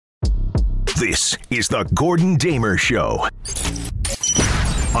This is the Gordon Damer Show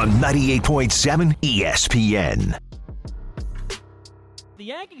on 98.7 ESPN. The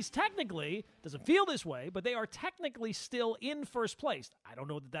Yankees technically, doesn't feel this way, but they are technically still in first place. I don't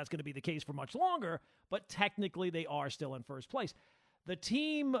know that that's going to be the case for much longer, but technically they are still in first place. The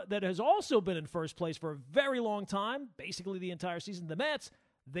team that has also been in first place for a very long time, basically the entire season, the Mets,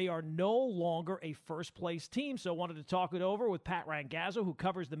 they are no longer a first-place team. So I wanted to talk it over with Pat Ragazzo, who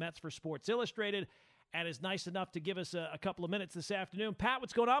covers the Mets for Sports Illustrated, and is nice enough to give us a couple of minutes this afternoon. Pat,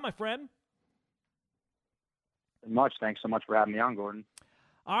 what's going on, my friend? Much. Thanks so much for having me on, Gordon.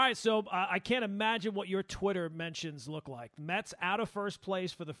 All right, so I can't imagine what your Twitter mentions look like. Mets out of first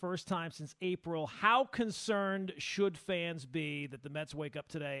place for the first time since April. How concerned should fans be that the Mets wake up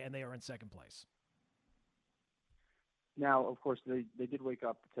today and they are in second place? Now, of course, they did wake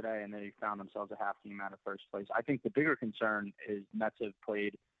up today and they found themselves a half game out of first place. I think the bigger concern is Mets have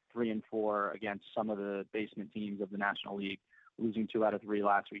played 3 and 4 against some of the basement teams of the National League, losing 2 out of 3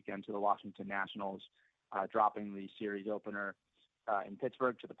 last weekend to the Washington Nationals, dropping the series opener in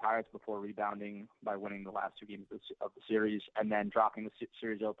Pittsburgh to the Pirates before rebounding by winning the last 2 games of the series, and then dropping the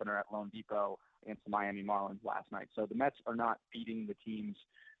series opener at Lone Depot against the Miami Marlins last night. So the Mets are not beating the teams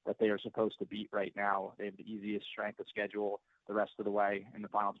that they are supposed to beat right now. They have the easiest strength of schedule the rest of the way in the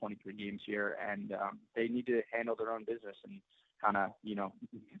final 23 games here, and they need to handle their own business. And kind of,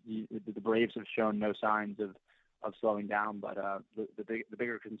 the Braves have shown no signs of slowing down, but the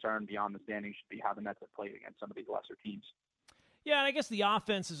bigger concern beyond the standings should be how the Mets have played against some of these lesser teams. Yeah, and I guess the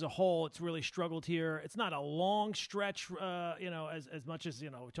offense as a whole, it's really struggled here. It's not a long stretch, as much as,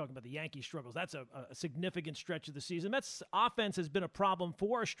 we're talking about the Yankees struggles. That's a significant stretch of the season. Mets offense has been a problem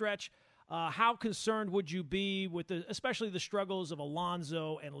for a stretch. How concerned would you be with especially the struggles of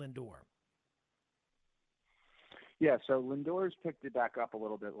Alonso and Lindor? Yeah, so Lindor's picked it back up a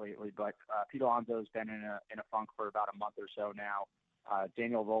little bit lately, but Pete Alonso's been in a funk for about a month or so now.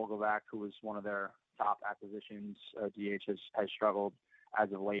 Daniel Vogelbach, who was one of their top acquisitions, DH, has struggled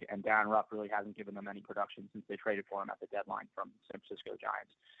as of late, and Darren Ruff really hasn't given them any production since they traded for him at the deadline from San Francisco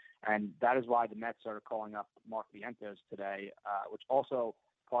Giants. And that is why the Mets are calling up Mark Vientos today, which also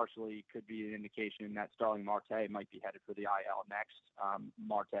partially could be an indication that Starling Marte might be headed for the IL next.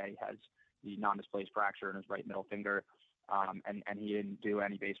 Marte has the non-displaced fracture in his right middle finger, and he didn't do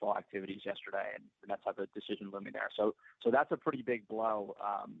any baseball activities yesterday, and the Mets have a decision looming there. So that's a pretty big blow,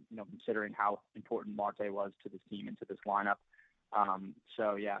 considering how important Marte was to this team and to this lineup.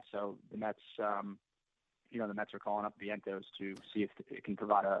 So the Mets, the Mets are calling up Vientos to see if it can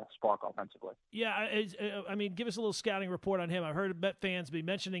provide a spark offensively. Yeah, give us a little scouting report on him. I've heard Met fans be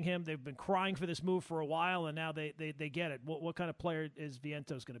mentioning him. They've been crying for this move for a while, and now they get it. What kind of player is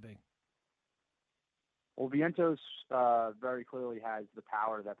Vientos going to be? Well, Vientos very clearly has the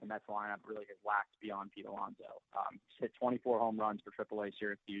power that the Mets lineup really has lacked beyond Pete Alonso. He's hit 24 home runs for AAA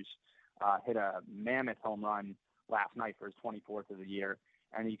Syracuse, hit a mammoth home run last night for his 24th of the year,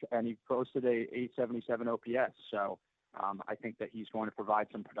 and he posted a 877 OPS. So I think that he's going to provide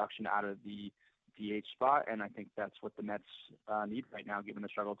some production out of the DH spot, and I think that's what the Mets need right now, given the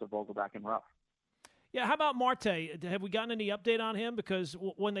struggles of Vogelbach and Ruff. Yeah, how about Marte? Have we gotten any update on him? Because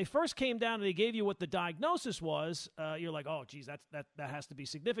when they first came down and they gave you what the diagnosis was, you're like, oh, geez, that has to be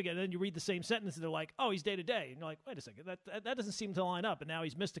significant. And then you read the same sentence, and they're like, oh, he's day-to-day. And you're like, wait a second, that doesn't seem to line up. And now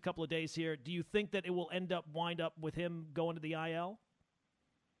he's missed a couple of days here. Do you think that it will wind up with him going to the IL?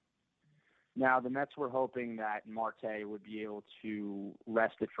 Now, the Mets were hoping that Marte would be able to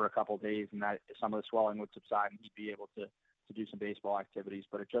rest it for a couple of days and that some of the swelling would subside and he'd be able to do some baseball activities,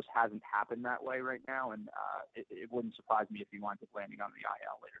 but it just hasn't happened that way right now, and it wouldn't surprise me if he winds up landing on the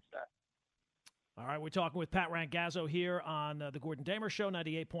IL later today. All right, we're talking with Pat Ragazzo here on the Gordon Damer Show,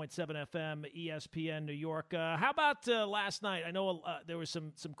 98.7 FM, ESPN New York. How about last night? I know there was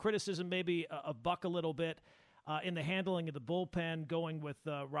some criticism, maybe of Buck a little bit in the handling of the bullpen, going with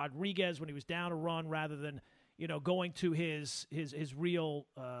Rodriguez when he was down a run rather than going to his real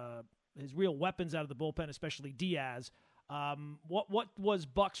weapons out of the bullpen, especially Diaz. What was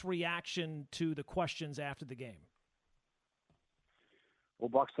Buck's reaction to the questions after the game? Well,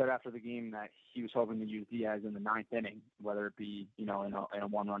 Buck said after the game that he was hoping to use Diaz in the 9th inning, whether it be, in a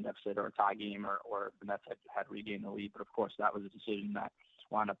 1-run deficit or a tie game or the Mets had regained the lead. But, of course, that was a decision that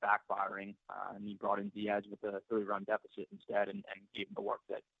wound up backfiring, and he brought in Diaz with a 3-run deficit instead and gave him the work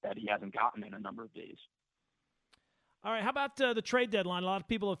that he hasn't gotten in a number of days. All right, how about the trade deadline? A lot of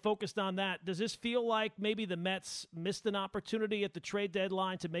people have focused on that. Does this feel like maybe the Mets missed an opportunity at the trade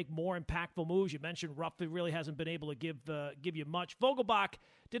deadline to make more impactful moves? You mentioned Ruff really hasn't been able to give you much. Vogelbach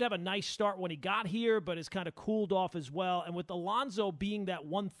did have a nice start when he got here, but has kind of cooled off as well. And with Alonso being that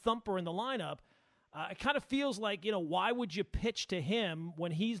one thumper in the lineup, it kind of feels like, why would you pitch to him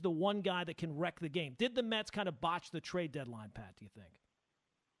when he's the one guy that can wreck the game? Did the Mets kind of botch the trade deadline, Pat, do you think?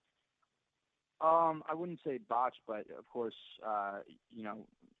 I wouldn't say botch, but of course,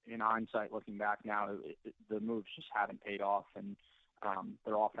 in hindsight, looking back now, the moves just haven't paid off, and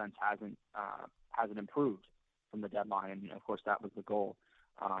their offense hasn't improved from the deadline. And of course, that was the goal.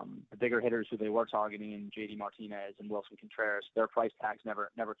 The bigger hitters who they were targeting, in J.D. Martinez and Wilson Contreras, their price tags never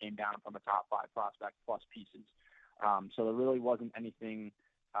came down from a top 5 prospect plus pieces. So there really wasn't anything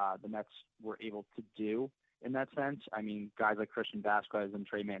the Mets were able to do in that sense. I mean, guys like Christian Vasquez and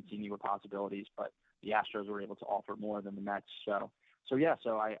Trey Mancini were possibilities, but the Astros were able to offer more than the Mets. So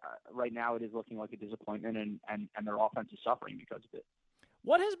I right now it is looking like a disappointment, and their offense is suffering because of it.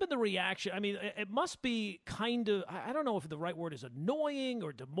 What has been the reaction? I mean, it must be kind of, I don't know if the right word is annoying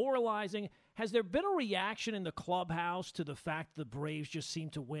or demoralizing. Has there been a reaction in the clubhouse to the fact the Braves just seem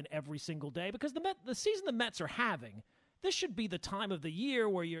to win every single day? Because the season the Mets are having, this should be the time of the year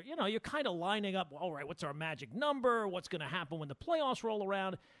where you're kind of lining up, all right, what's our magic number? What's going to happen when the playoffs roll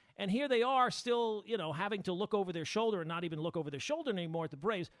around? And here they are still, having to look over their shoulder and not even look over their shoulder anymore at the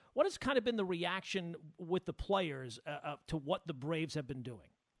Braves. What has kind of been the reaction with the players to what the Braves have been doing?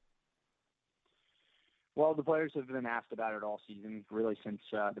 Well, the players have been asked about it all season, really since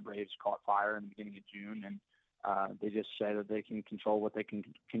the Braves caught fire in the beginning of June. And they just say that they can control what they can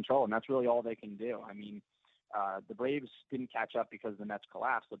control. And that's really all they can do. I mean, the Braves didn't catch up because the Mets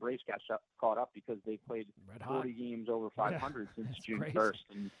collapsed. The Braves caught up because they played 40 games over 500 since June crazy. 1st.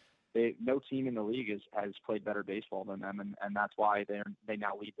 And no team in the league has played better baseball than them, and that's why they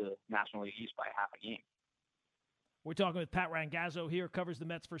now lead the National League East by half a game. We're talking with Pat Ragazzo here, covers the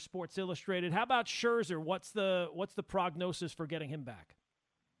Mets for Sports Illustrated. How about Scherzer? What's the prognosis for getting him back?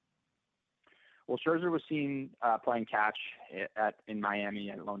 Well, Scherzer was seen playing catch in Miami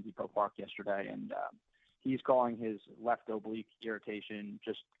at Lone Depot Park yesterday, and he's calling his left oblique irritation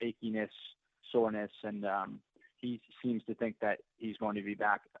just achiness, soreness, and he seems to think that he's going to be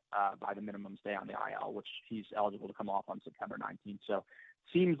back by the minimum stay on the IL, which he's eligible to come off on September 19th. So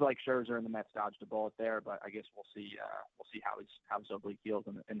seems like Scherzer and the Mets dodged a bullet there, but I guess we'll see how his oblique heals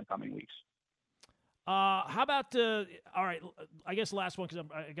in the coming weeks. How about all right? I guess last one because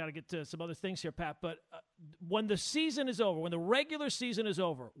I got to get to some other things here, Pat. But when the season is over, when the regular season is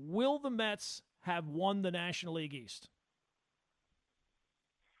over, will the Mets have won the National League East?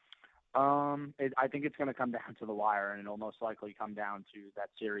 I think it's going to come down to the wire, and it'll most likely come down to that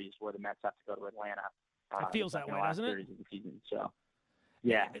series where the Mets have to go to Atlanta. It feels that way, doesn't it? Of the season, so.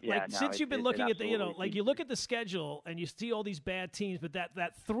 Yeah. Since you've been looking at the, you look at the schedule and you see all these bad teams, but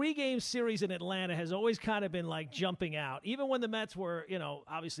that 3-game series in Atlanta has always kind of been like jumping out. Even when the Mets were,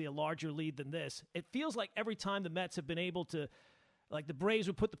 obviously a larger lead than this, it feels like every time the Mets have been able to, like the Braves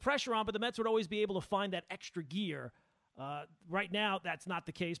would put the pressure on, but the Mets would always be able to find that extra gear. Right now, that's not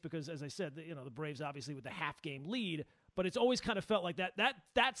the case because, as I said, the Braves obviously with the half-game lead, but it's always kind of felt like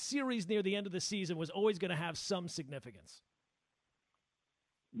that series near the end of the season was always going to have some significance.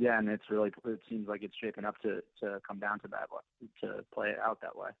 Yeah, and it seems like it's shaping up to come down to that, to play it out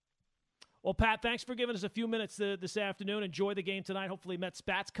that way. Well, Pat, thanks for giving us a few minutes this afternoon. Enjoy the game tonight. Hopefully Mets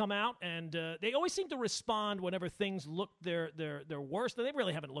bats come out, and they always seem to respond whenever things look their worst. They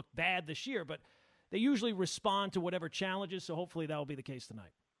really haven't looked bad this year, but they usually respond to whatever challenges, so hopefully that will be the case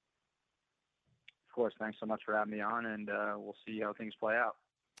tonight. Of course. Thanks so much for having me on, and we'll see how things play out.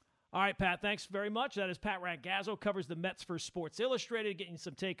 All right, Pat, thanks very much. That is Pat Ragazzo, covers the Mets for Sports Illustrated, getting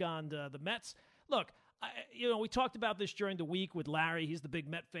some take on the Mets. Look, we talked about this during the week with Larry. He's the big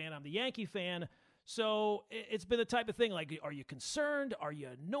Met fan. I'm the Yankee fan. So it's been the type of thing like, are you concerned? Are you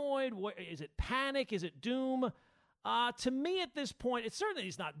annoyed? Is it panic? Is it doom? To me at this point, it certainly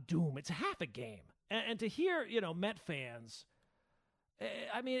is not doom. It's half a game. And to hear, Met fans,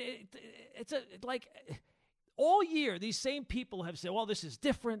 I mean, it's like all year, these same people have said, well, this is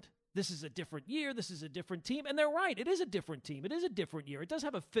different. This is a different year. This is a different team. And they're right. It is a different team. It is a different year. It does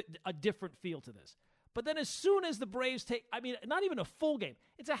have a different feel to this. But then as soon as the Braves not even a full game,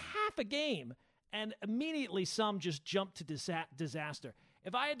 it's a half a game, and immediately some just jump to disaster.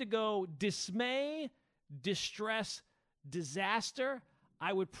 If I had to go dismay, distress, disaster,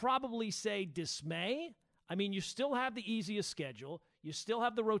 I would probably say dismay. I mean, you still have the easiest schedule. You still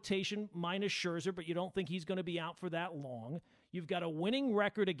have the rotation minus Scherzer, but you don't think he's going to be out for that long. You've got a winning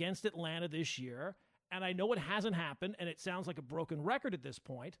record against Atlanta this year. and I know it hasn't happened, and it sounds like a broken record at this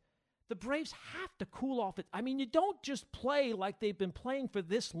point, the Braves have to cool off it. I mean, you don't just play like they've been playing for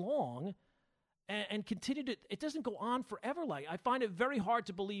this long and continue to – it doesn't go on forever. Like, I find it very hard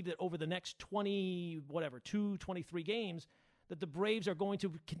to believe that over the next 23 games, that the Braves are going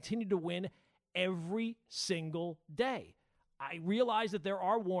to continue to win every single day. I realize that there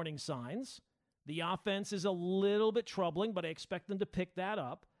are warning signs. The offense is a little bit troubling, but I expect them to pick that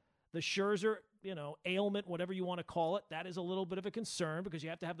up. The Scherzer, ailment, whatever you want to call it, that is a little bit of a concern because you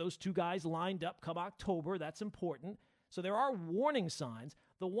have to have those two guys lined up come October. That's important. So there are warning signs.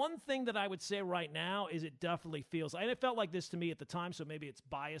 The one thing that I would say right now is it definitely feels, and it felt like this to me at the time, so maybe it's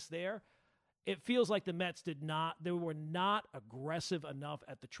bias there. It feels like the Mets they were not aggressive enough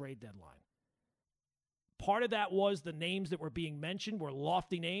at the trade deadline. Part of that was the names that were being mentioned were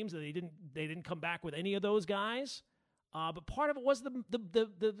lofty names, and they didn't come back with any of those guys. But part of it was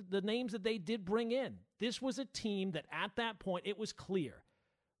the names that they did bring in. This was a team that at that point it was clear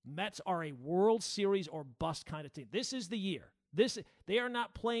Mets are a World Series or bust kind of team. This is the year. They are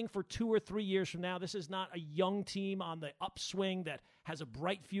not playing for 2 or 3 years from now. This is not a young team on the upswing that has a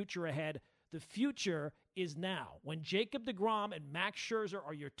bright future ahead. The future is now. When Jacob deGrom and Max Scherzer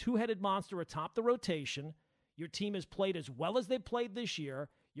are your two-headed monster atop the rotation, your team has played as well as they played this year.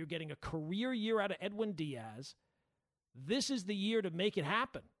 You're getting a career year out of Edwin Diaz. This is the year to make it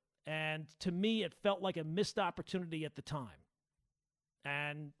happen. And to me, it felt like a missed opportunity at the time.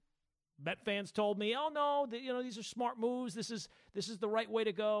 And Met fans told me, oh, no, these are smart moves. This is the right way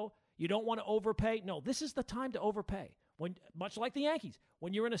to go. You don't want to overpay. No, this is the time to overpay. Much like the Yankees,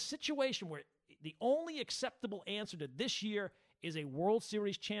 when you're in a situation where the only acceptable answer to this year is a World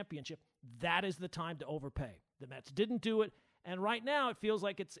Series championship, that is the time to overpay. The Mets didn't do it, and right now it feels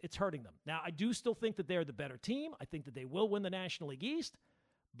like it's hurting them. Now, I do still think that they're the better team. I think that they will win the National League East,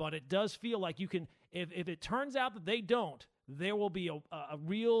 but it does feel like you can, if it turns out that they don't, there will be a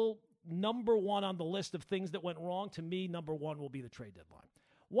real number one on the list of things that went wrong. To me, number one will be the trade deadline.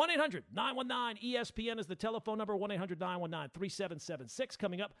 1-800-919-ESPN is the telephone number, 1-800-919-3776.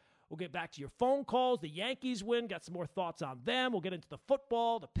 Coming up, we'll get back to your phone calls. The Yankees win. Got some more thoughts on them. We'll get into the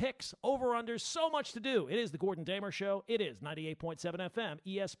football, the picks, over-unders. So much to do. It is the Gordon Damer Show. It is 98.7 FM,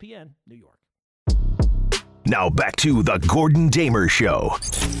 ESPN, New York. Now back to the Gordon Damer Show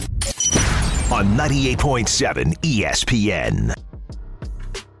on 98.7 ESPN.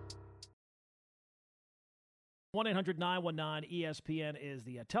 1-800-919-ESPN is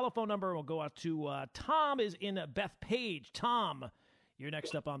the telephone number. We'll go out to Tom is in Bethpage. Tom, you're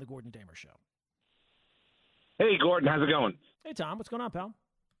next up on the Gordon Damer Show. Hey, Gordon. How's it going? Hey, Tom. What's going on, pal?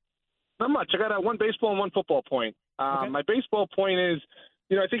 Not much. I got one baseball and one football point. Okay. My baseball point is,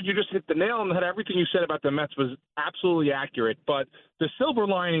 I think you just hit the nail on the head. Everything you said about the Mets was absolutely accurate. But the silver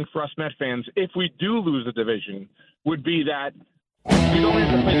lining for us Met fans, if we do lose the division, would be that we don't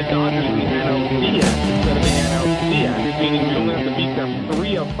have to play the Dodgers in the NLCS instead of the NLCS, meaning we only have to beat them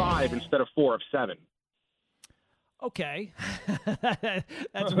 3 of 5 instead of 4 of 7. Okay.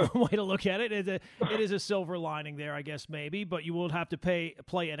 That's one way to look at it. It is a silver lining there, I guess, maybe, but you will have to play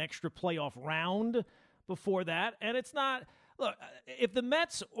an extra playoff round before that. And it's not – look, if the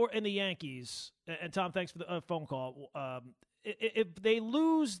Mets and the Yankees – and, Tom, thanks for the phone call if they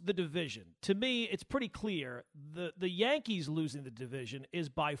lose the division, to me, it's pretty clear the Yankees losing the division is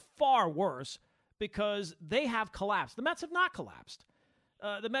by far worse because they have collapsed. The Mets have not collapsed.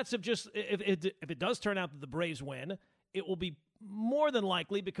 The Mets have just, if it does turn out that the Braves win, it will be more than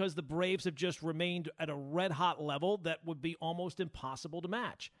likely because the Braves have just remained at a red-hot level that would be almost impossible to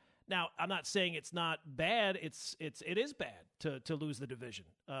match. Now, I'm not saying it's not bad. It is bad to lose the division.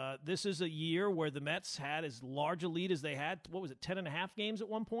 This is a year where the Mets had as large a lead as they had. What was it, 10.5 games at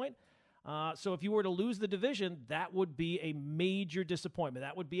one point? So if you were to lose the division, that would be a major disappointment.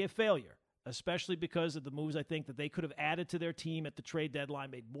 That would be a failure, especially because of the moves I think that they could have added to their team at the trade deadline,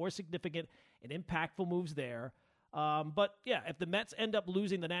 made more significant and impactful moves there. But, yeah, if the Mets end up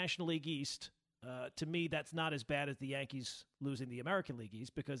losing the National League East, to me, that's not as bad as the Yankees losing the American League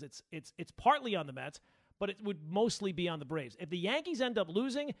East because it's partly on the Mets, but it would mostly be on the Braves. If the Yankees end up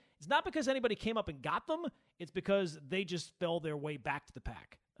losing, it's not because anybody came up and got them. It's because they just fell their way back to the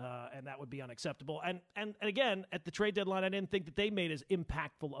pack, and that would be unacceptable. And again, at the trade deadline, I didn't think that they made as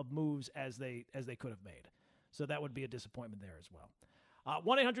impactful of moves as they could have made. So that would be a disappointment there as well.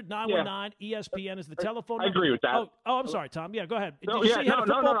 1-800-919-ESPN is the telephone number. I agree with that. Oh, I'm sorry, Tom. Yeah, go ahead. No, Did you say you had a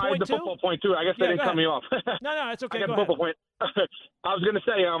football I point had the too? football point too. I guess they didn't cut me off. No, it's okay. I got Go the ahead. football point. I was going to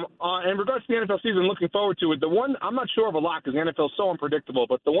say, in regards to the NFL season, looking forward to it. The one I'm not sure of a lot because the NFL is so unpredictable.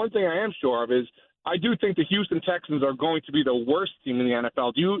 But the one thing I am sure of is I do think the Houston Texans are going to be the worst team in the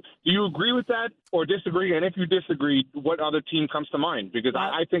NFL. Do you agree with that or disagree? And if you disagree, what other team comes to mind? Because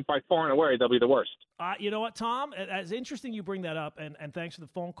I think by far and away they'll be the worst. You know what, Tom? It's interesting you bring that up, and thanks for the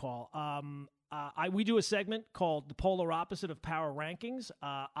phone call. We do a segment called The Polar Opposite of Power Rankings.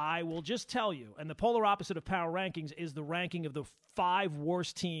 I will just tell you, and the polar opposite of Power Rankings is the ranking of the 5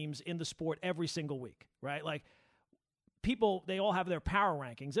 worst teams in the sport every single week, right? Like, people, they all have their power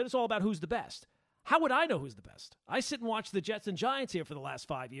rankings, and it's all about who's the best. How would I know who's the best? I sit and watch the Jets and Giants here for the last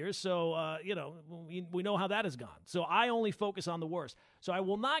 5 years, so, we know how that has gone. So I only focus on the worst. So I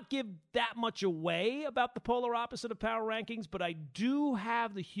will not give that much away about the polar opposite of power rankings, but I do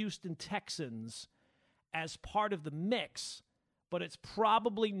have the Houston Texans as part of the mix, but it's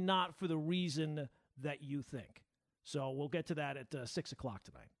probably not for the reason that you think. So we'll get to that at 6 o'clock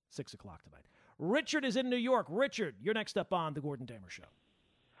tonight. 6 o'clock tonight. Richard is in New York. Richard, you're next up on The Gordon Damer Show.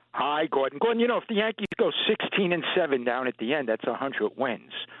 Hi, Gordon. Gordon, if the Yankees go 16-7 down at the end, that's 100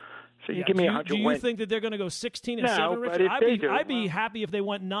 wins. So you give me 100 wins. Do you think that they're going to go 16-7, Richard? But if they do, I'd be happy if they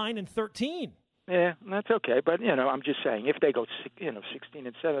went 9-13. Yeah, that's okay. But, I'm just saying, if they go 16-7,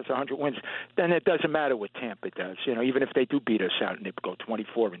 it's 100 wins, then it doesn't matter what Tampa does. Even if they do beat us out and they go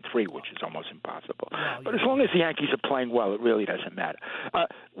 24-3, which is almost impossible. But as long as the Yankees are playing well, it really doesn't matter.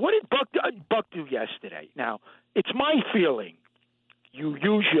 What did Buck do yesterday? Now, it's my feeling you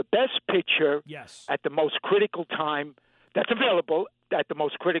use your best pitcher at the most critical time that's available at the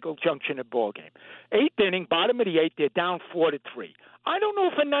most critical junction of the ball game. 8th inning, bottom of the 8th, they're down 4-3. I don't know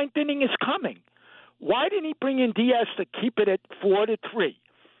if a 9th inning is coming. Why didn't he bring in Diaz to keep it at 4-3?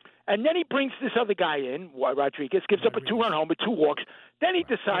 And then he brings this other guy in, Rodriguez, gives up a 2-run home with 2 walks. Then he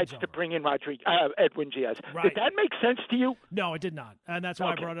decides to bring in Edwin Diaz. Right. Did that make sense to you? No, it did not. And that's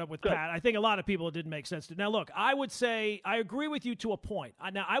why I brought it up with Pat. I think a lot of people it didn't make sense to. Now, look, I would say I agree with you to a point.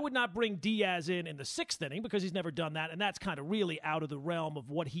 Now, I would not bring Diaz in the 6th inning because he's never done that, and that's kind of really out of the realm of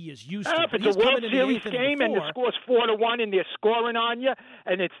what he is used to. If it's a World Series game and the score's 4-1 and they're scoring on you,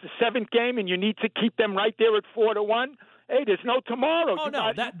 and it's the 7th game and you need to keep them right there at 4-1, hey, there's no tomorrow. Oh,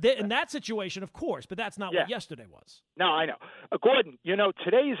 no, in that situation, of course, but that's not what yesterday was. No, I know. Gordon,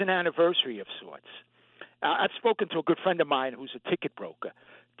 today is an anniversary of sorts. I've spoken to a good friend of mine who's a ticket broker.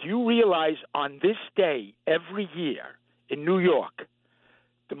 Do you realize on this day every year in New York,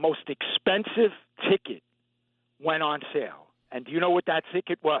 the most expensive ticket went on sale? And do you know what that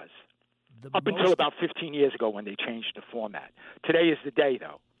ticket was? Until about 15 years ago when they changed the format. Today is the day,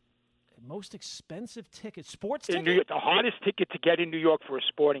 though. Most expensive ticket, sports in ticket? New York, the hardest ticket to get in New York for a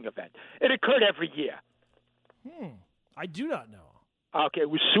sporting event. It occurred every year. I do not know. Okay, it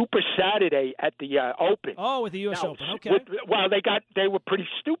was Super Saturday at the Open. Oh, with the U.S. Open, okay. They were pretty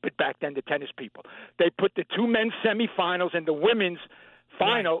stupid back then, the tennis people. They put the 2 men's semifinals and the women's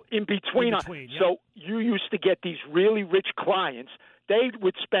final in between. So you used to get these really rich clients. They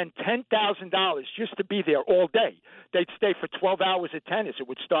would spend $10,000 just to be there all day. They'd stay for 12 hours of tennis. It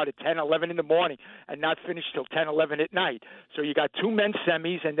would start at 10, 11 in the morning and not finish till 10, 11 at night. So you got 2 men's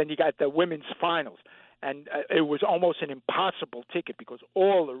semis, and then you got the women's finals. And it was almost an impossible ticket because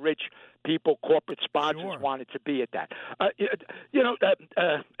all the rich people, corporate sponsors wanted to be at that.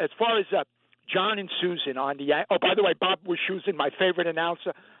 As far as John and Susan on the – oh, by the way, Bob Wischusen, my favorite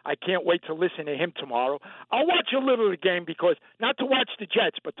announcer. I can't wait to listen to him tomorrow. I'll watch a little of the game because not to watch the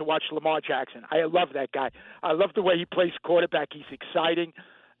Jets, but to watch Lamar Jackson. I love that guy. I love the way he plays quarterback. He's exciting.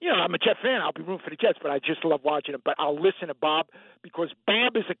 I'm a Jet fan. I'll be rooting for the Jets, but I just love watching him. But I'll listen to Bob because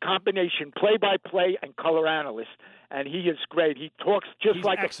Bob is a combination play-by-play and color analyst, and he is great. He talks just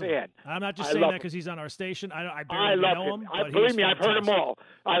like excellent. A fan. I'm not just saying that because he's on our station. I barely know him. Believe me, I've heard them all.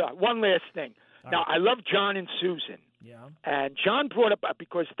 One last thing. Now, I love John and Susan. Yeah. And John brought up,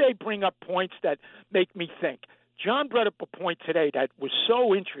 because they bring up points that make me think. John brought up a point today that was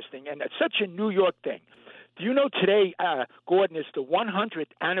so interesting, and it's such a New York thing. Do you know today, Gordon, is the 100th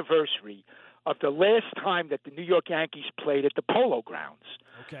anniversary of the last time that the New York Yankees played at the Polo Grounds?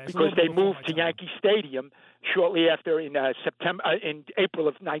 Okay. Because they moved to Yankee Stadium shortly after in April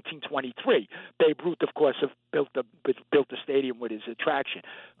of 1923. Babe Ruth, of course, built the stadium with his attraction.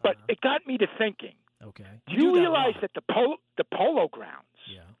 But it got me to thinking. Okay. Do you realize that the Polo Grounds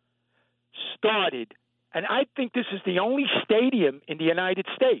started, and I think this is the only stadium in the United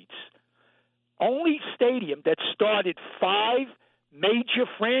States, only stadium that started 5 major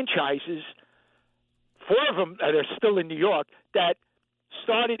franchises, 4 of them that are still in New York, that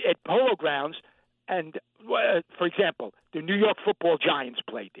started at Polo Grounds. And, for example, the New York Football Giants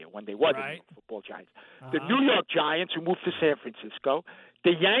played there when they were the New York Football Giants. The New York Giants, who moved to San Francisco.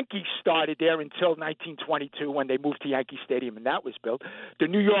 The Yankees started there until 1922 when they moved to Yankee Stadium, and that was built. The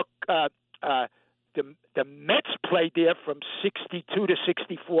New York the Mets played there from 62 to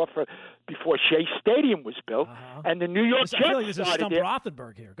 64 before Shea Stadium was built, and the New York Jets I feel like this is started Stump there.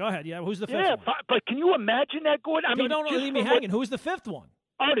 Rothenberg here. Go ahead. Yeah, who's the fifth one? But can you imagine that, Gordon? I mean, don't leave me hanging. Who's the fifth one?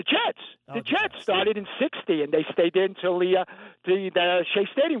 Oh, the Jets. The Jets started in 60, and they stayed there until the Shea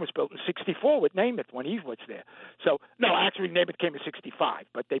Stadium was built in 64 with Namath when he was there. So, no, actually Namath came in 65,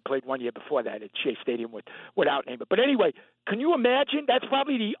 but they played 1 year before that at Shea Stadium without Namath. But anyway, can you imagine? That's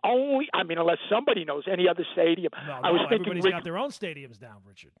probably the only, I mean, unless somebody knows any other stadium. No, I was thinking everybody's got their own stadiums now,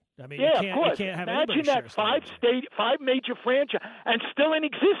 Richard. I mean, yeah, you of course. can't have Imagine that five major franchise and still in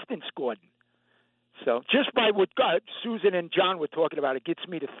existence, Gordon. So just by what Susan and John were talking about, it gets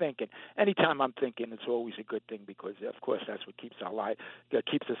me to thinking. Anytime I'm thinking, it's always a good thing because, of course, that's what keeps us alive. The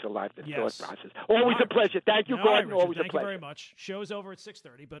thought process. Always a pleasure. Thank you, Gordon. Richard, always a pleasure. Thank you very much. Show's over at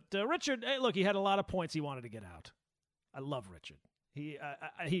 6:30. But Richard, hey, look, he had a lot of points he wanted to get out. I love Richard.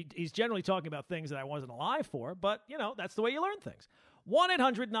 He's generally talking about things that I wasn't alive for, but that's the way you learn things.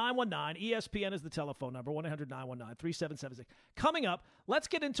 1-800-919-ESPN is the telephone number. 1-800-919-3776. Coming up, let's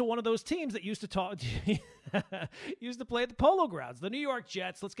get into one of those teams that used to play at the Polo Grounds, the New York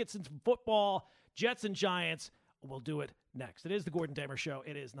Jets. Let's get some football, Jets and Giants. We'll do it next. It is the Gordon Damer Show.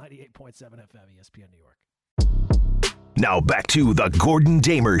 It is 98.7 FM, ESPN New York. Now back to the Gordon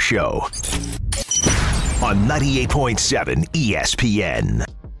Damer Show on 98.7 ESPN.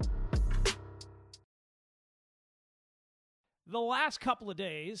 The last couple of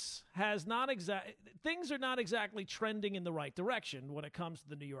days things are not exactly trending in the right direction when it comes to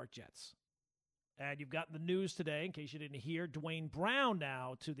the New York Jets. And you've got the news today, in case you didn't hear, Dwayne Brown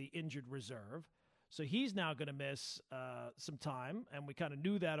now to the injured reserve. So he's now going to miss some time, and we kind of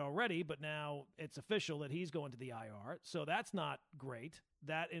knew that already, but now it's official that he's going to the IR. So that's not great.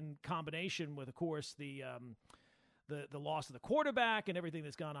 That in combination with, of course, the loss of the quarterback and everything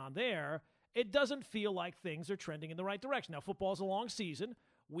that's gone on there, it doesn't feel like things are trending in the right direction. Now, football's a long season.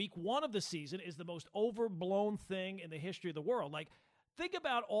 Week 1 of the season is the most overblown thing in the history of the world. Like, think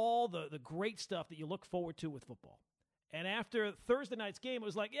about all the great stuff that you look forward to with football. And after Thursday night's game, it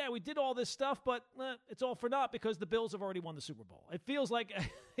was like, yeah, we did all this stuff, but it's all for naught because the Bills have already won the Super Bowl. It feels like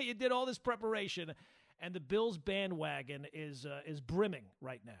you did all this preparation, and the Bills bandwagon is brimming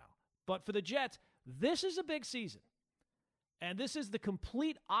right now. But for the Jets, this is a big season. And this is the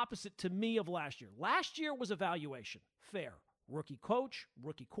complete opposite to me of last year. Last year was evaluation. Fair. Rookie coach,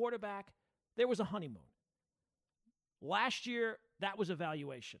 rookie quarterback. There was a honeymoon. Last year, that was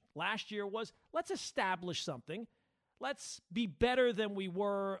evaluation. Last year was, let's establish something. Let's be better than we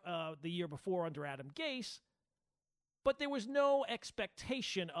were the year before under Adam Gase. But there was no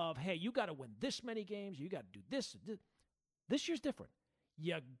expectation of, hey, you got to win this many games. You got to do this. This year's different.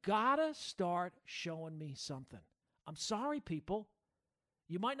 You got to start showing me something. I'm sorry, people.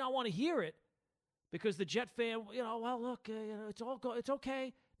 You might not want to hear it because the Jet fan, well, look, it's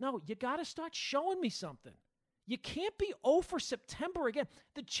okay. No, you got to start showing me something. You can't be 0 for September again.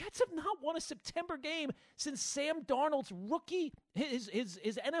 The Jets have not won a September game since Sam Darnold's his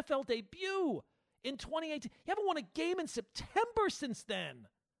NFL debut in 2018. You haven't won a game in September since then.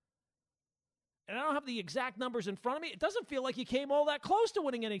 And I don't have the exact numbers in front of me. It doesn't feel like you came all that close to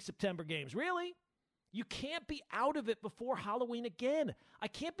winning any September games, really. You can't be out of it before Halloween again. I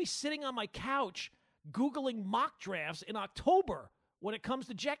can't be sitting on my couch Googling mock drafts in October when it comes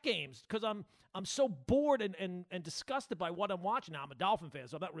to Jet games because I'm so bored and disgusted by what I'm watching. Now, I'm a Dolphin fan,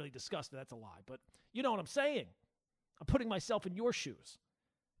 so I'm not really disgusted. That's a lie. But you know what I'm saying. I'm putting myself in your shoes.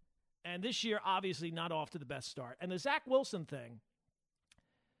 And this year, obviously, not off to the best start. And the Zach Wilson thing,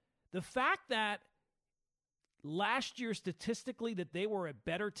 the fact that last year, statistically, that they were a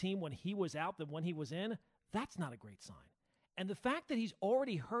better team when he was out than when he was in, that's not a great sign. And the fact that he's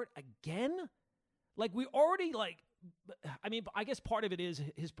already hurt again, I guess part of it is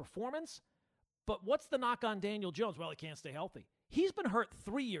his performance, but what's the knock on Daniel Jones? Well, he can't stay healthy. He's been hurt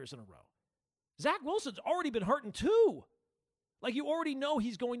 3 years in a row. Zach Wilson's already been hurt in 2. Like, you already know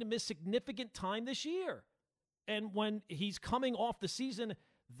he's going to miss significant time this year. And when he's coming off the season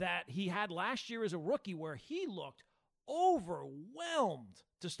that he had last year as a rookie where he looked overwhelmed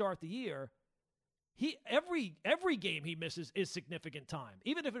to start the year, every game he misses is significant time.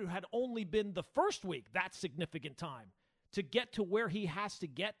 Even if it had only been the first week, that's significant time to get to where he has to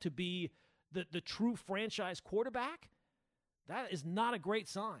get to be the true franchise quarterback. That is not a great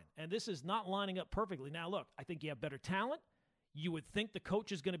sign, and this is not lining up perfectly. Now, look, I think you have better talent. You would think the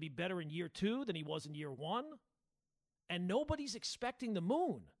coach is going to be better in year 2 than he was in year 1. And nobody's expecting the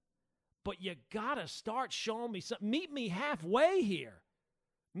moon. But you got to start showing me something. Meet me halfway here.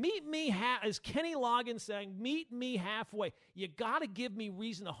 Meet me, as Kenny Loggins saying, meet me halfway. You got to give me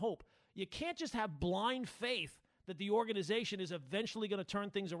reason to hope. You can't just have blind faith that the organization is eventually going to turn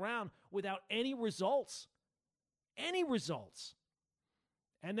things around without any results. Any results.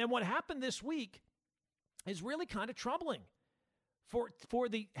 And then what happened this week is really kind of troubling. For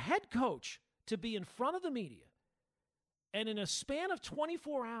the head coach to be in front of the media and in a span of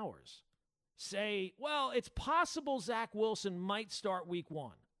 24 hours say, well, it's possible Zach Wilson might start week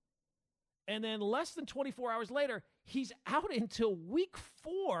 1. And then less than 24 hours later, he's out until week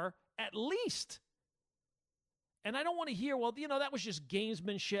 4 at least. And I don't want to hear, well, that was just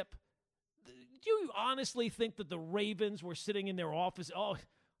gamesmanship. Do you honestly think that the Ravens were sitting in their office, oh,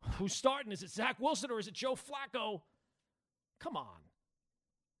 who's starting? Is it Zach Wilson or is it Joe Flacco? Come on.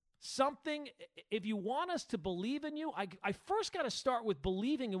 Something, if you want us to believe in you, I first got to start with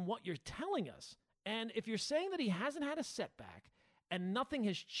believing in what you're telling us. And if you're saying that he hasn't had a setback and nothing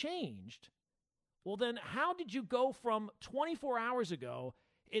has changed, well, then how did you go from 24 hours ago,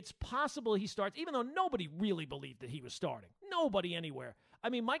 it's possible he starts, even though nobody really believed that he was starting. Nobody anywhere. I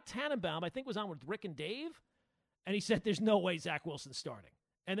mean, Mike Tannenbaum, I think, was on with Rick and Dave, and he said there's no way Zach Wilson's starting.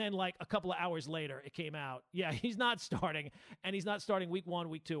 And then, like, a couple of hours later, it came out, yeah, he's not starting, and he's not starting week 1,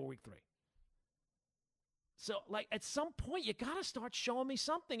 week 2, or week 3. So, like, at some point, you got to start showing me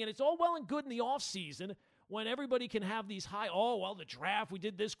something. And it's all well and good in the offseason when everybody can have these the draft, we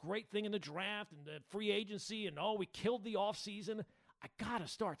did this great thing in the draft and the free agency, and, we killed the offseason. I got to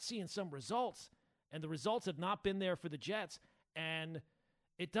start seeing some results. And the results have not been there for the Jets. And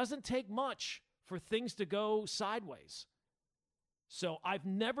it doesn't take much for things to go sideways. So I've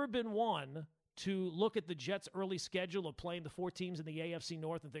never been one to look at the Jets' early schedule of playing the 4 teams in the AFC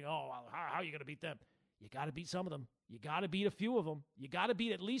North and think, how are you going to beat them? You got to beat some of them. You got to beat a few of them. You got to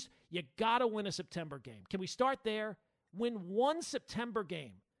beat you got to win a September game. Can we start there? Win one September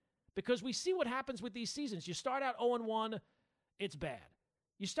game. Because we see what happens with these seasons. You start out 0-1, it's bad.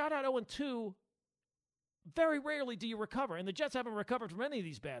 You start out 0-2, very rarely do you recover. And the Jets haven't recovered from any of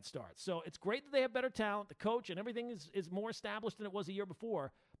these bad starts. So it's great that they have better talent. The coach and everything is more established than it was a year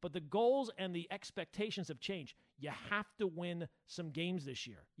before. But the goals and the expectations have changed. You have to win some games this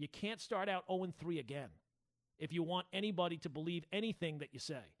year. You can't start out 0-3 again if you want anybody to believe anything that you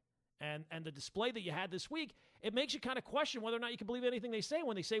say. And the display that you had this week, it makes you kind of question whether or not you can believe anything they say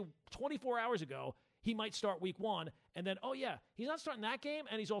when they say 24 hours ago he might start week 1, and then, he's not starting that game,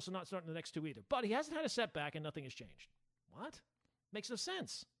 and he's also not starting the next 2 either. But he hasn't had a setback, and nothing has changed. What? Makes no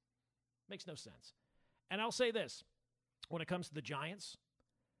sense. Makes no sense. And I'll say this, when it comes to the Giants,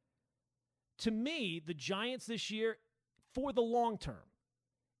 to me, the Giants this year, for the long term,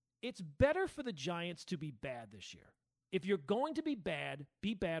 it's better for the Giants to be bad this year. If you're going to be bad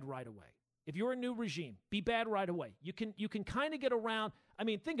right away. If you're a new regime, be bad right away. You can kind of get around. I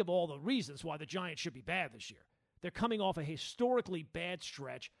mean, think of all the reasons why the Giants should be bad this year. They're coming off a historically bad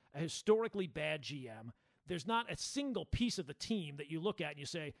stretch, a historically bad GM. There's not a single piece of the team that you look at and you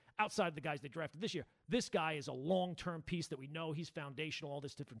say, outside of the guys they drafted this year, this guy is a long-term piece that we know he's foundational, all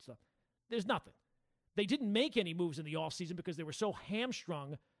this different stuff. There's nothing. They didn't make any moves in the offseason because they were so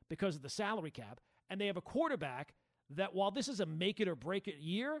hamstrung because of the salary cap. And they have a quarterback that while this is a make-it-or-break-it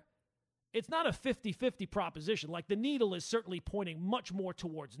year, it's not a 50-50 proposition. Like, the needle is certainly pointing much more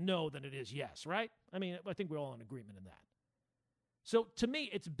towards no than it is yes, right? I mean, I think we're all in agreement in that. So, to me,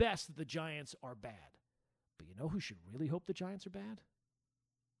 it's best that the Giants are bad. But you know who should really hope the Giants are bad?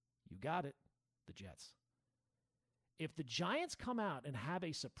 You got it, the Jets. If the Giants come out and have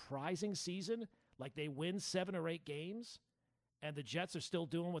a surprising season, like they win 7 or 8 games, and the Jets are still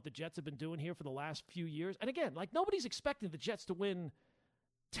doing what the Jets have been doing here for the last few years, and again, like, nobody's expecting the Jets to win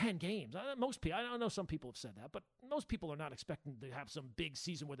 10 games. Most people, I know some people have said that, but most people are not expecting to have some big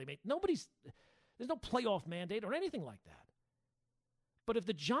season where they make there's no playoff mandate or anything like that. But if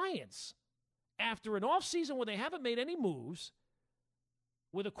the Giants, after an offseason where they haven't made any moves,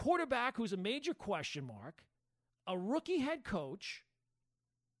 with a quarterback who's a major question mark, a rookie head coach,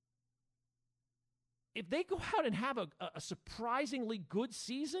 if they go out and have a surprisingly good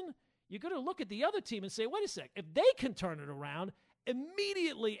season, you're going to look at the other team and say, wait a sec, if they can turn it around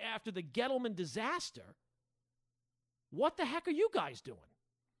immediately after the Gettleman disaster, what the heck are you guys doing?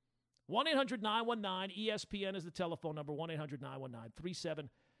 1-800-919-ESPN is the telephone number, 1-800-919-3776.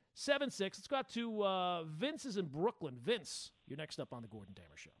 Let's go out to Vince is in Brooklyn. Vince, you're next up on the Gordon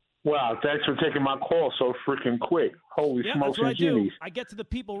Damer Show. Wow, thanks for taking my call so freaking quick. Holy smokes and jimmies. I get to the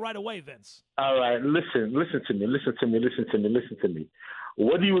people right away, Vince. All right, listen to me.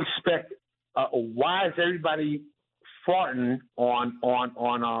 What do you expect? Why is everybody farting on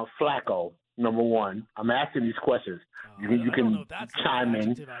Flacco? number one. I'm asking these questions. You can chime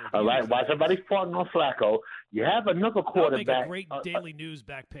in. All right. While somebody's farting on Flacco, you have another quarterback. That would make a great daily news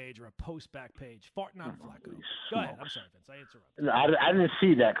back page or a post back page. Farting on Flacco. Go ahead. I'm sorry, Vince. I interrupted. No, I didn't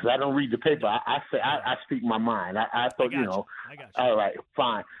see that because I don't read the paper. I speak my mind. I thought, I got you. All right,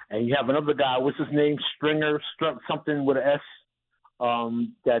 fine. And you have another guy. What's his name? Stringer, something with an S.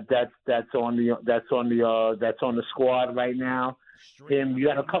 That's on the squad right now. And you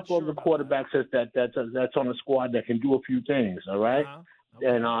got a couple of the quarterbacks that's on the squad that can do a few things. All right. Okay.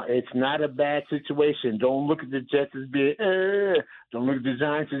 And it's not a bad situation. Don't look at the Jets as being don't look at the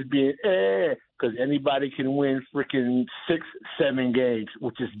Giants as being because anybody can win freaking 6-7 games,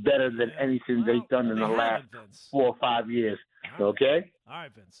 which is better than anything they've done in the last 4 or 5 years. All right. Okay. All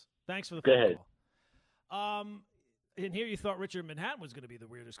right, Vince. Thanks for the phone call. And here you thought Richard Manhattan was going to be the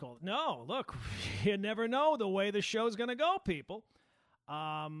weirdest call. No, look, you never know the way the show's going to go, people.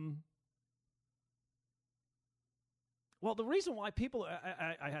 Well, the reason why people,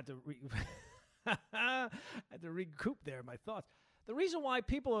 I had to had to recoup there my thoughts. The reason why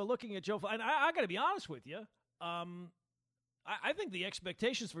people are looking at Joe, and I got to be honest with you, I think the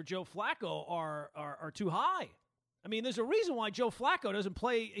expectations for Joe Flacco are too high. I mean, there's a reason why Joe Flacco doesn't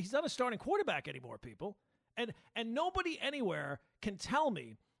play. He's not a starting quarterback anymore, people. And nobody anywhere can tell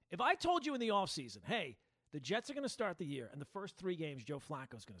me, if I told you in the offseason, hey, the Jets are going to start the year, and the first 3 games, Joe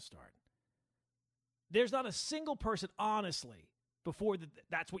Flacco's going to start. There's not a single person, honestly, before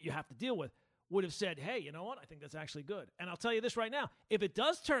that's what you have to deal with, would have said, hey, you know what? I think that's actually good. And I'll tell you this right now. If it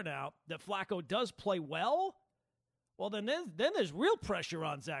does turn out that Flacco does play well, well, then there's real pressure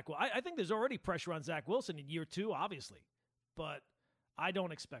on Zach. I think there's already pressure on Zach Wilson in year 2, obviously. But I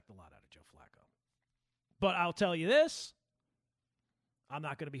don't expect a lot out of Joe Flacco. But I'll tell you this. I'm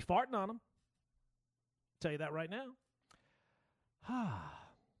not going to be farting on him. Tell you that right now. Oh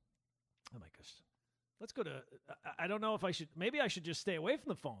my gosh. Let's go to, I don't know if I should, maybe I should just stay away from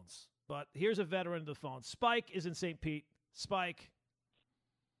the phones. But here's a veteran of the phone. Spike is in St. Pete. Spike.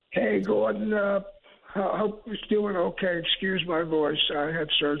 Hey, Gordon. Hope you're doing okay. Excuse my voice. I had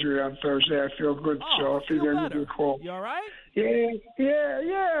surgery on Thursday. I feel good. So if you didn't do a call. You all right?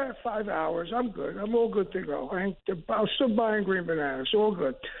 Yeah. 5 hours. I'm good. I'm all good to go. I'm still buying green bananas. All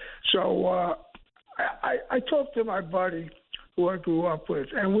good. So I talked to my buddy who I grew up with,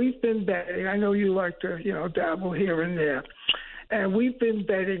 and we've been betting. I know you like to, dabble here and there. And we've been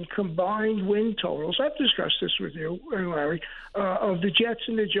betting combined win totals. I've discussed this with you and Larry, of the Jets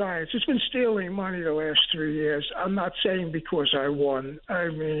and the Giants. It's been stealing money the last 3 years. I'm not saying because I won. I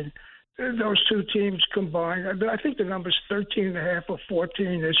mean, those two teams combined, I think the number's 13.5 or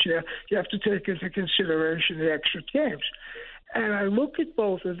 14 this year. You have to take into consideration the extra games. And I look at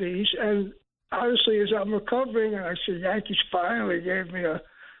both of these, and honestly, as I'm recovering, and I see Yankees finally gave me a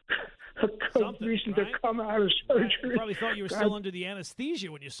good reason to come out of surgery. You probably thought you were still under the anesthesia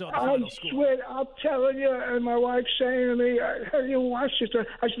when you saw the final score. I'm telling you, and my wife's saying to me, have you watched it?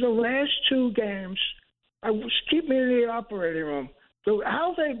 I said, the last 2 games, keep me in the operating room.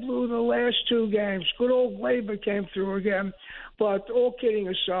 How they blew the last 2 games. Good old labor came through again. But all kidding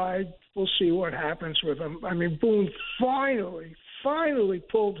aside, we'll see what happens with them. I mean, Boone finally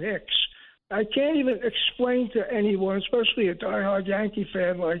pulled Hicks. I can't even explain to anyone, especially a diehard Yankee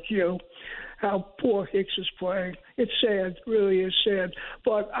fan like you, how poor Hicks is playing. It's sad, really is sad.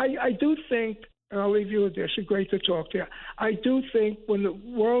 But I do think, and I'll leave you with this, it's great to talk to you. I do think when the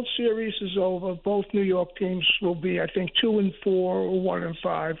World Series is over, both New York teams will be, I think, 2-4 or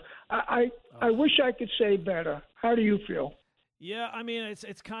 1-5. I wish I could say better. How do you feel? Yeah, I mean,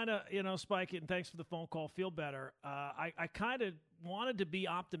 it's kind of, Spike, and thanks for the phone call. Feel better. I kind of wanted to be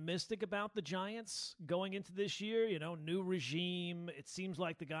optimistic about the Giants going into this year. New regime. It seems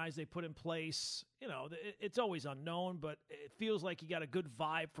like the guys they put in place, it's always unknown, but it feels like you got a good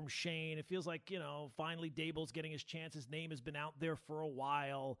vibe from Shane. It feels like, finally Dable's getting his chance. His name has been out there for a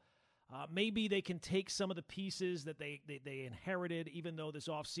while. Maybe they can take some of the pieces that they inherited, even though this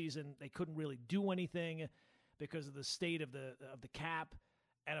offseason they couldn't really do anything because of the state of the cap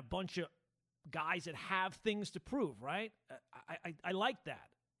and a bunch of guys that have things to prove, right? I like that.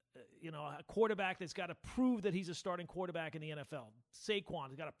 A quarterback that's got to prove that he's a starting quarterback in the NFL. Saquon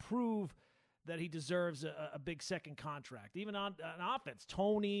has got to prove that he deserves a big second contract. Even on offense,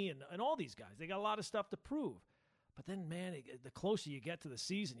 Tony and all these guys, they got a lot of stuff to prove. But then, man, the closer you get to the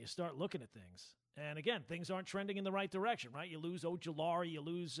season, you start looking at things. And again, things aren't trending in the right direction, right? You lose Ojulari, you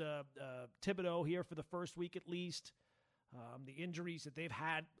lose Thibodeau here for the first week at least. The injuries that they've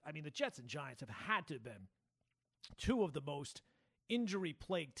had, I mean, the Jets and Giants have had to have been 2 of the most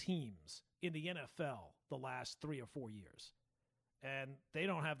injury-plagued teams in the NFL the last 3 or 4 years. and they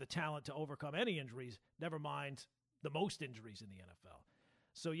don't have the talent to overcome any injuries, never mind the most injuries in the NFL.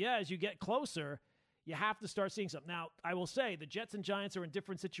 So, yeah, as you get closer, you have to start seeing something. Now, I will say the Jets and Giants are in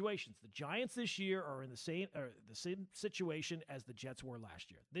different situations. The Giants this year are in the same situation as the Jets were last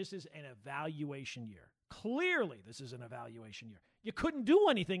year. This is an evaluation year. Clearly, this is an evaluation year. You couldn't do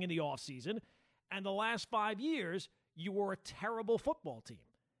anything in the offseason, and the last 5 years, you were a terrible football team.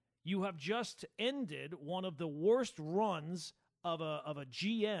 You have just ended one of the worst runs of a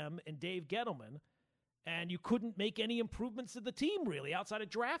GM in Dave Gettleman, and you couldn't make any improvements to the team, really, outside of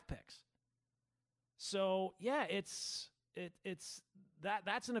draft picks. So, yeah,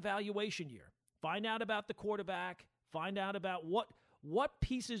 that's an evaluation year. Find out about the quarterback. Find out about what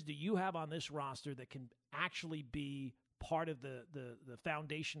pieces do you have on this roster that can actually be part of the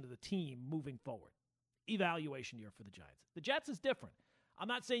foundation of the team moving forward. Evaluation year for the Giants. The Jets is different. I'm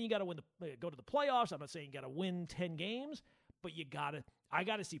not saying you got to go to the playoffs. I'm not saying you got to win 10 games, but I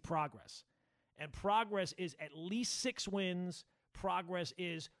got to see progress. And progress is at least 6 wins. Progress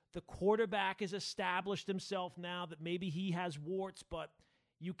is the quarterback has established himself now that maybe he has warts, but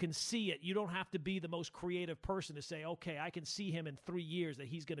you can see it. You don't have to be the most creative person to say, okay, I can see him in 3 years that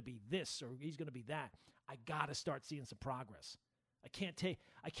he's going to be this or he's going to be that. I got to start seeing some progress. I can't take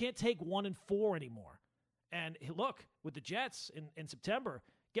 1-4 anymore. And look, with the Jets in September,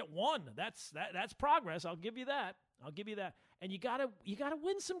 get 1. That's progress. I'll give you that. And you gotta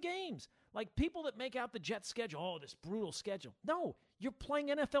win some games. Like people that make out the Jets schedule, this brutal schedule. No, you're playing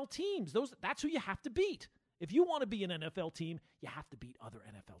NFL teams. That's who you have to beat. If you want to be an NFL team, you have to beat other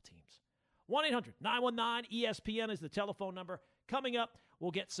NFL teams. 1-800-919-ESPN is the telephone number. Coming up,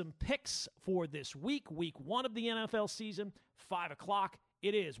 we'll get some picks for this week 1 of the NFL season, 5 o'clock.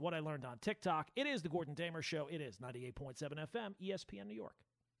 It is What I Learned on TikTok. It is the Gordon Damer Show. It is 98.7 FM, ESPN New York.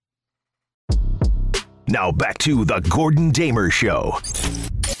 Now back to the Gordon Damer Show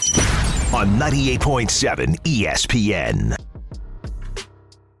on 98.7 ESPN.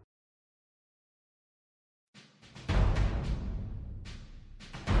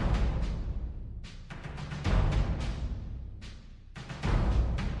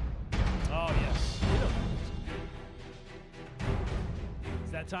 Oh, yes.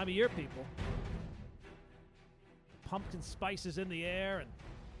 It's that time of year, people. Pumpkin spice is in the air, and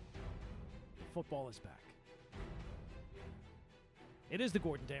football is back. It is the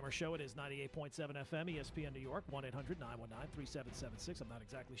Gordon Damer Show. It is 98.7 FM, ESPN New York, 1-800-919-3776. I'm not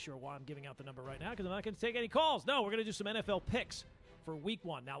exactly sure why I'm giving out the number right now because I'm not going to take any calls. No, we're going to do some NFL picks for week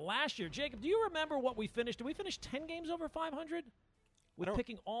 1. Now, last year, Jacob, do you remember what we finished? Did we finish 10 games over 500 with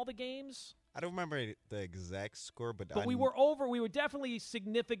picking all the games? I don't remember the exact score, but we were definitely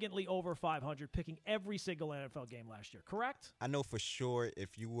significantly over 500 picking every single NFL game last year, correct? I know for sure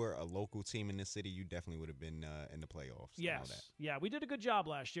if you were a local team in the city, you definitely would have been in the playoffs. Yes. Yeah, we did a good job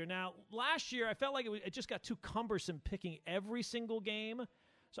last year. Now, last year, I felt like it just got too cumbersome picking every single game.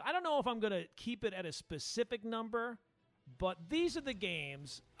 So I don't know if I'm going to keep it at a specific number, but these are the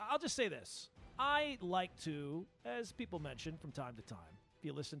games. I'll just say this. I like to, as people mention from time to time, if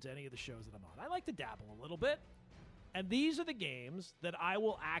you listen to any of the shows that I'm on, I like to dabble a little bit. And these are the games that I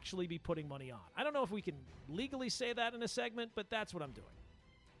will actually be putting money on. I don't know if we can legally say that in a segment, but that's what I'm doing.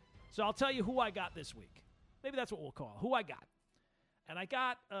 So I'll tell you who I got this week. Maybe that's what we'll call who I got. And I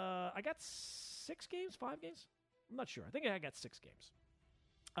got 6 games, 5 games? I'm not sure. I think I got 6 games.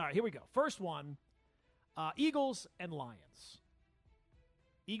 All right, here we go. First one, Eagles and Lions.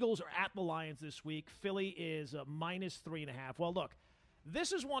 Eagles are at the Lions this week. Philly is -3.5. Well, look,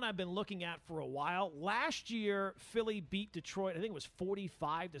 this is one I've been looking at for a while. Last year, Philly beat Detroit. I think it was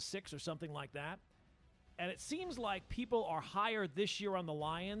 45-6 or something like that. And it seems like people are higher this year on the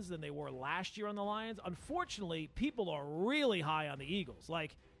Lions than they were last year on the Lions. Unfortunately, people are really high on the Eagles.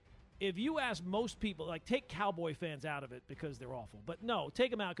 Like, if you ask most people, like, take Cowboy fans out of it because they're awful. But no,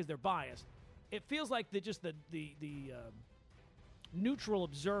 take them out because they're biased. It feels like the neutral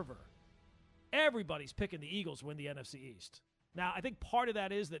observer, everybody's picking the Eagles to win the NFC East. Now, I think part of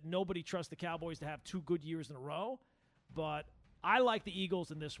that is that nobody trusts the Cowboys to have 2 good years in a row, but I like the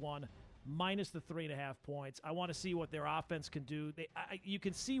Eagles in this one, -3.5 points. I want to see what their offense can do. You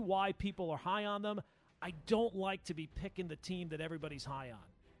can see why people are high on them. I don't like to be picking the team that everybody's high on.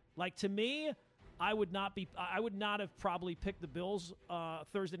 Like, to me, I would not have probably picked the Bills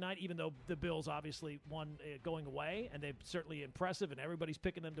Thursday night, even though the Bills obviously won going away, and they're certainly impressive, and everybody's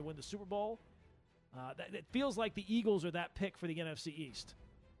picking them to win the Super Bowl. It feels like the Eagles are that pick for the NFC East.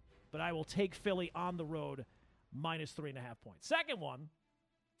 But I will take Philly on the road, -3.5 points. Second one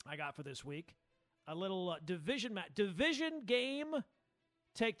I got for this week, a little division game,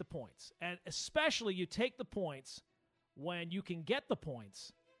 take the points. And especially you take the points when you can get the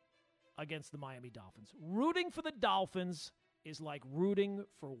points against the Miami Dolphins. Rooting for the Dolphins is like rooting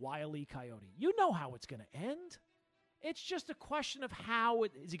for Wile E. Coyote. You know how it's going to end. It's just a question of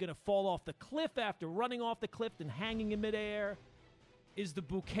is he going to fall off the cliff after running off the cliff and hanging in midair? Is the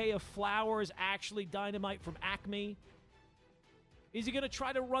bouquet of flowers actually dynamite from Acme? Is he going to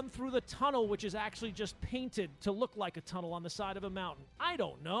try to run through the tunnel, which is actually just painted to look like a tunnel on the side of a mountain? I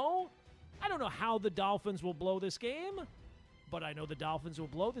don't know. I don't know how the Dolphins will blow this game, but I know the Dolphins will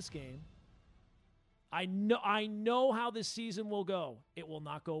blow this game. I know how this season will go. It will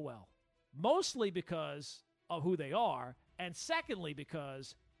not go well. Mostly because of who they are, and secondly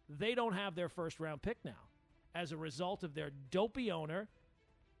because they don't have their first-round pick now as a result of their dopey owner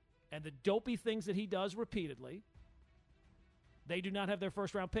and the dopey things that he does repeatedly. They do not have their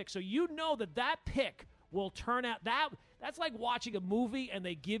first-round pick. So you know that pick will turn out. That's like watching a movie and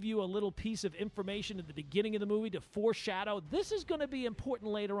they give you a little piece of information at the beginning of the movie to foreshadow this is going to be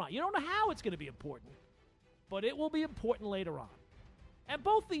important later on. You don't know how it's going to be important, but it will be important later on. And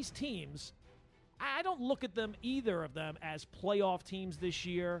both these teams, I don't look at them, either of them, as playoff teams this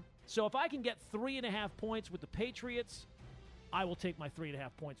year. So if I can get 3.5 points with the Patriots, I will take my 3.5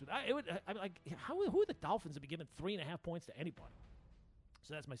 points. Who are the Dolphins to be giving 3.5 points to anybody?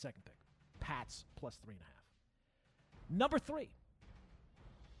 So that's my second pick. Pats plus 3.5. Number 3,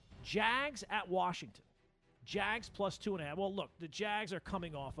 Jags at Washington. Jags plus 2.5. Well, look, the Jags are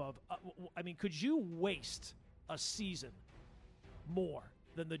coming off of, could you waste a season more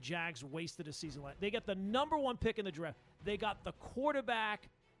than the Jags wasted a season last? They got the number 1 pick in the draft. They got the quarterback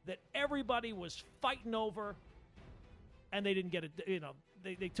that everybody was fighting over, and they didn't get it.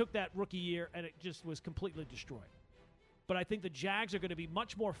 They took that rookie year, and it just was completely destroyed. But I think the Jags are going to be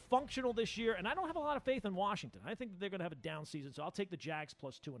much more functional this year, and I don't have a lot of faith in Washington. I think that they're going to have a down season, so I'll take the Jags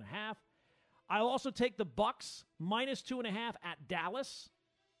plus 2.5. I'll also take the Bucs minus 2.5 at Dallas.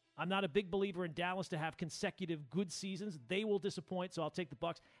 I'm not a big believer in Dallas to have consecutive good seasons. They will disappoint, so I'll take the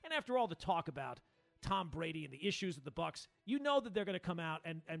Bucs. And after all the talk about Tom Brady and the issues with the Bucs, you know that they're going to come out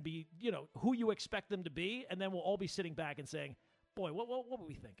and be, who you expect them to be, and then we'll all be sitting back and saying, boy, what were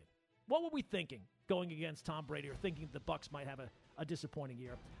we thinking? What were we thinking going against Tom Brady, or thinking the Bucs might have a disappointing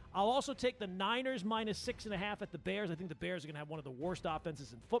year? I'll also take the Niners minus 6.5 at the Bears. I think the Bears are going to have one of the worst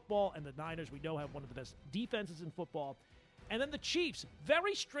offenses in football, and the Niners, we know, have one of the best defenses in football. And then the Chiefs,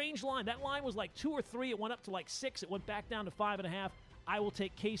 very strange line. That line was like 2 or 3. It went up to like 6. It went back down to 5.5. I will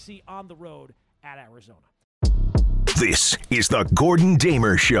take KC on the road at Arizona. This is the Gordon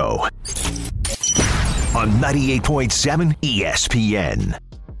Damer Show on 98.7 ESPN.